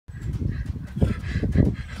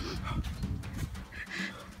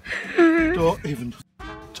Don't even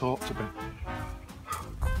talk to me.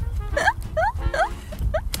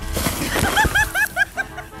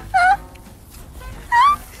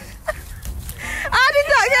 How did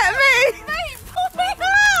that get me? Mate, pull me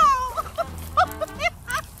out! Pull me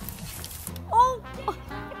out! Oh!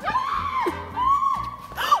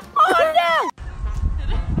 Oh no!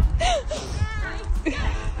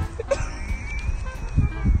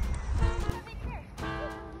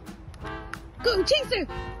 Go, chase her!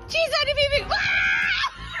 Chase her, baby!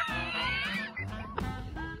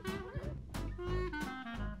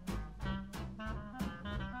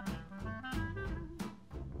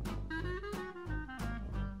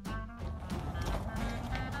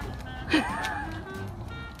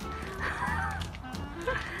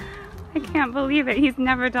 I can't believe it. He's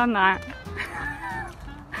never done that.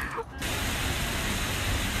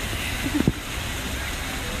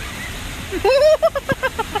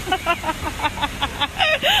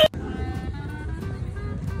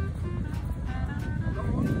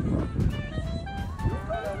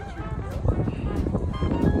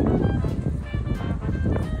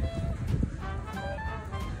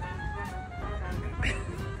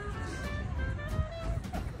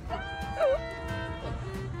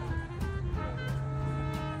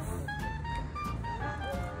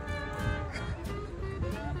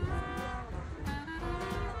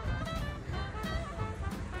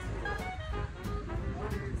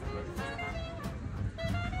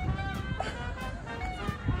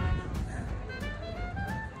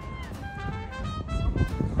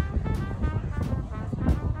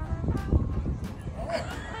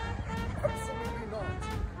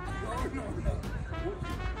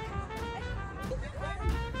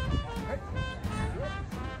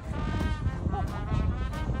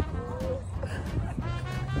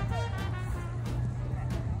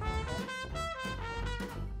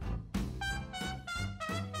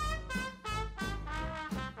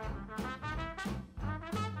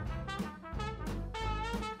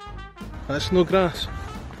 That's no grass.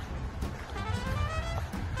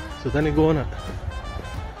 So then you go on it.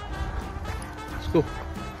 Let's go.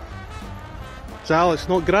 Zal, it's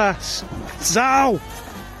not grass. Zal!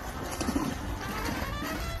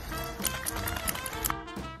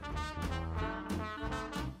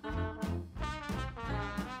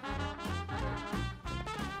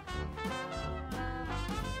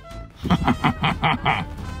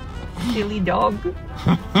 Silly dog.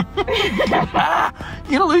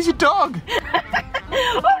 You're gonna lose your dog!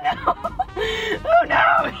 Oh no! Oh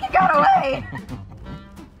no! He got away!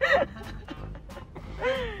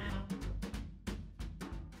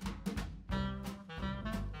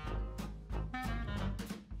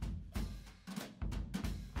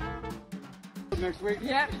 Next week?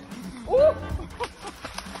 Yeah. Ooh.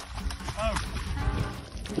 Oh.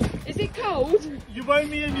 Is it cold? You owe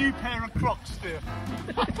me a new pair of Crocs, dear.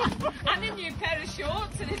 And a new pair of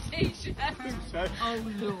shorts and a t-shirt. I think so. Oh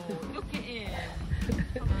Lord, look at him.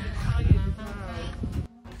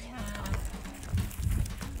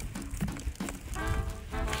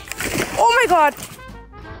 Oh my God!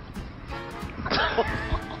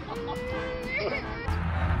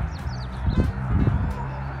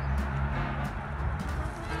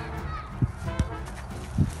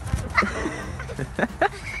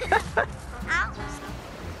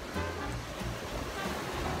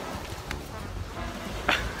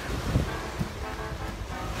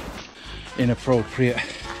 Inappropriate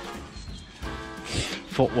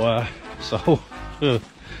footwear, so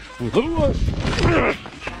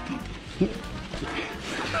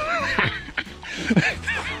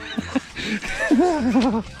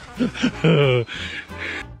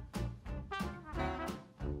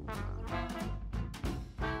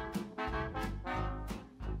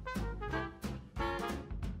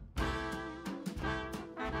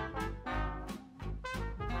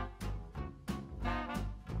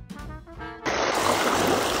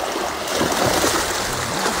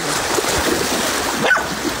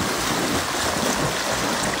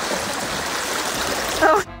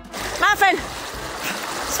Oh, Muffin!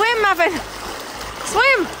 Swim, Muffin!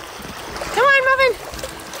 Swim! Come on, Muffin!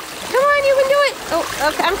 Come on, you can do it! Oh,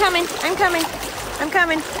 okay, I'm coming, I'm coming, I'm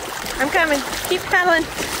coming, I'm coming. Keep paddling,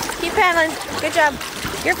 keep paddling. Good job.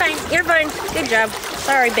 You're fine, you're fine. Good job.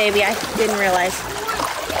 Sorry, baby, I didn't realize.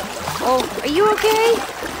 Oh, are you okay?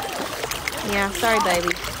 Yeah, sorry,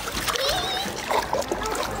 baby.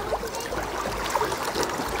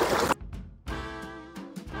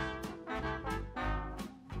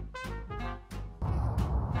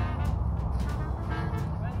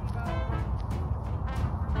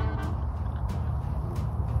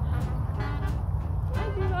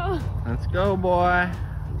 let's go, boy.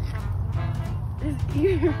 His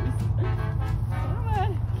ears. Come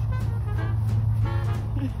on.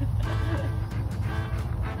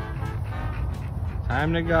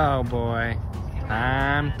 Time to go, boy.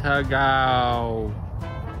 Time to go.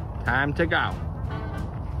 Time to go.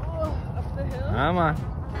 Oh, up the hill. Come on.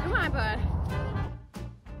 Come on, bud.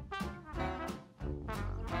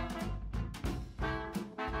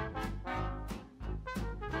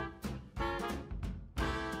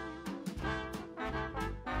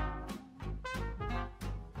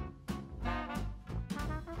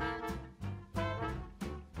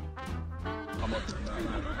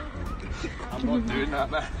 I'm not doing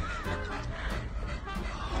that, man.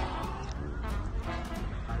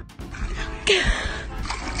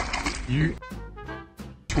 You.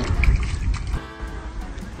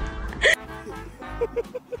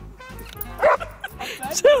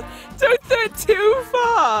 Don't throw it too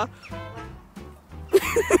far.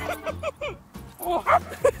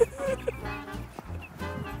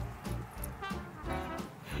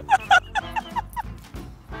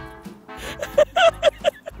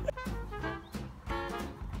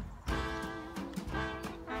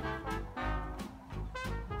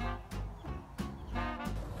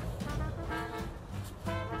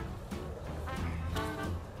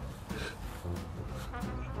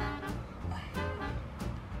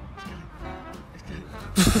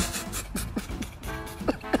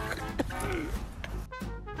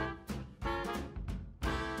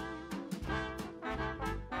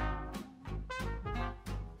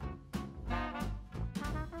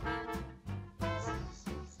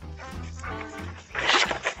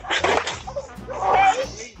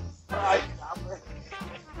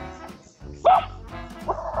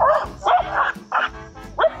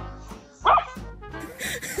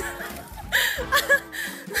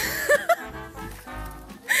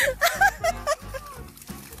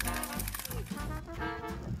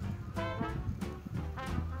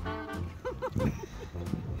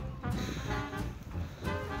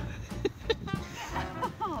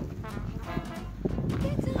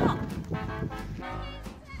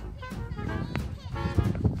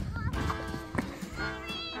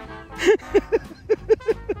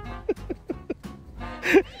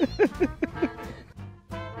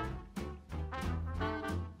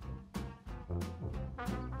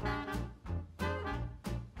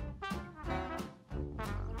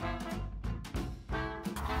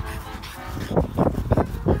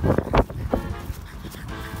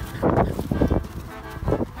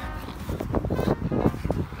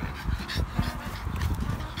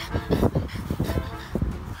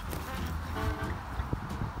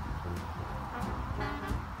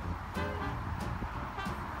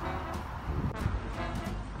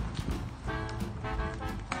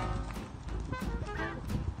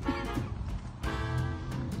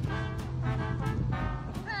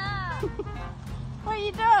 What have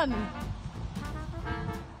you done?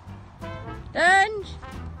 Dunge?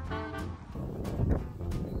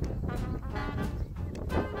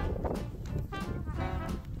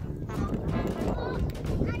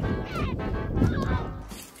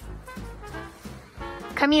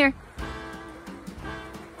 Come here.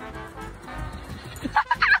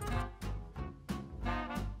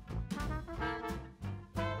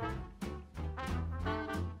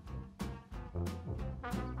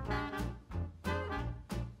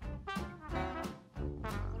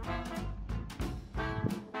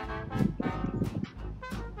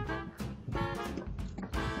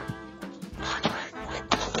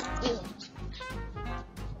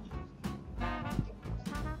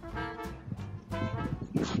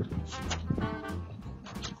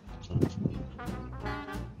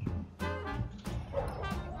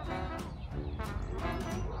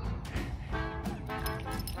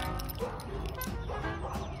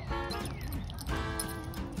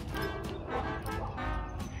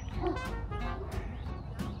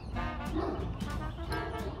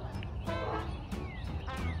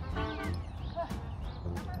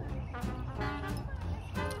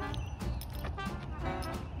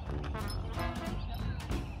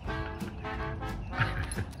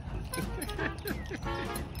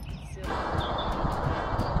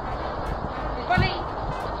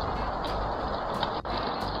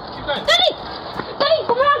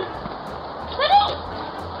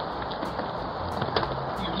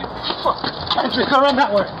 Andrew, go around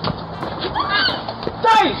that way.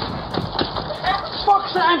 Dave!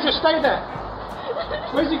 Fuck's that, Andrew, stay there.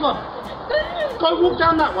 Where's he gone? Go walk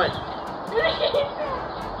down that way.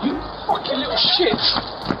 You fucking little shit.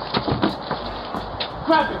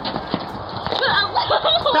 Grab him.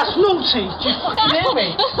 That's naughty. Do you fucking hear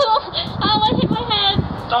me? Oh, I hit my head.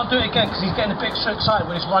 Don't do it again, because he's getting a bit so excited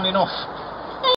when he's running off.